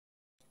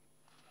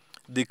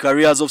The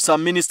careers of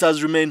some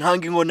ministers remain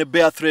hanging on a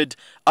bare thread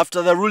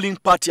after the ruling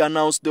party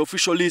announced the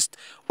official list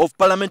of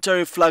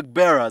parliamentary flag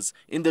bearers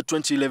in the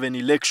 2011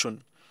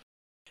 election.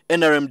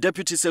 NRM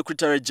Deputy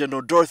Secretary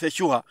General Dorothy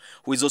Hyuha,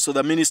 who is also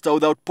the minister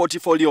without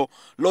portfolio,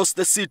 lost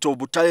the seat of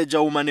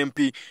Butaleja woman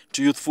MP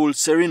to youthful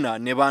Serena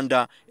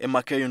Nebanda, a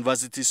Mackay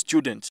University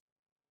student.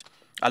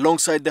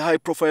 Alongside the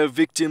high-profile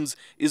victims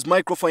is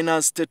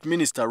Microfinance State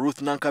Minister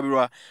Ruth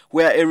Nankabirwa,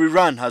 where a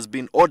rerun has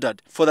been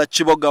ordered for the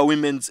Chiboga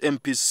Women's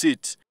MP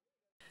seat.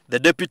 The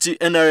Deputy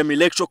NRM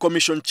Electoral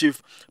Commission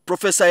Chief,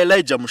 Professor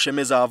Elijah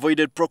Mushemeza,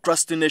 avoided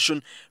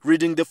procrastination,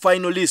 reading the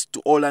final list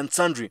to all and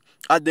sundry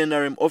at the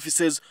NRM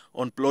offices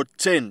on Plot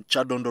 10,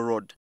 Chadondo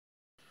Road.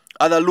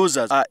 Other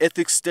losers are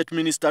Ethics State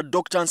Minister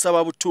Dr.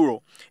 Nsaba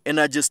Buturo,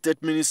 Energy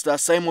State Minister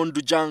Simon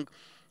Dujang,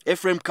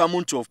 Ephraim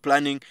Kamuntu of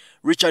Planning,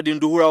 Richard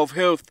Nduhuura of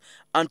Health,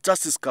 and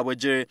Tarsis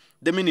Kabwegyere,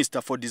 the Minister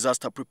for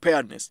Disaster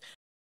Preparedness.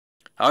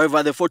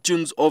 However, the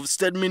fortunes of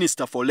State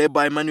Minister for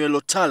Labour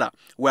Emmanuel Otala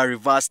were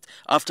reversed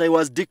after he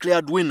was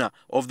declared winner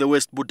of the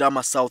West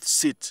Budama South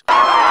seat.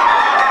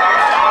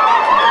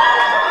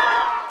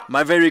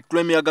 Maverick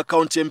Lwemiyaga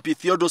County MP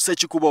Theodore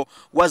Sechikubo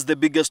was the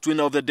biggest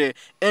winner of the day,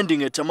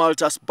 ending a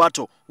tumultuous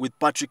battle with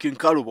Patrick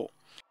Nkalubo.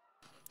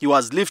 He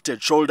was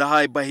lifted shoulder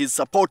high by his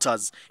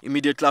supporters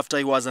immediately after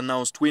he was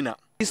announced winner.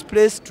 This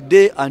place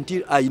today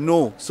until I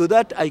know, so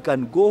that I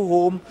can go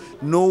home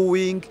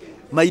knowing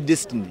my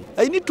destiny.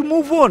 I need to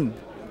move on.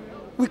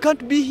 We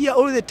can't be here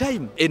all the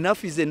time.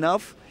 Enough is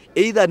enough,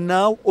 either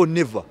now or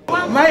never.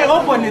 My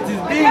opponent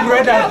is being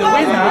read as the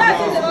winner,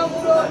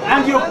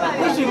 and you're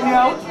pushing me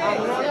out.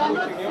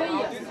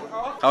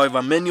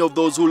 However, many of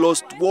those who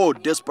lost wore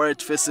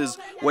desperate faces,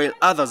 while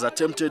others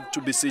attempted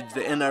to besiege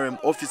the NRM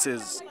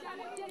offices.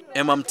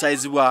 Emam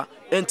Taiziwa,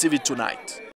 NTV Tonight.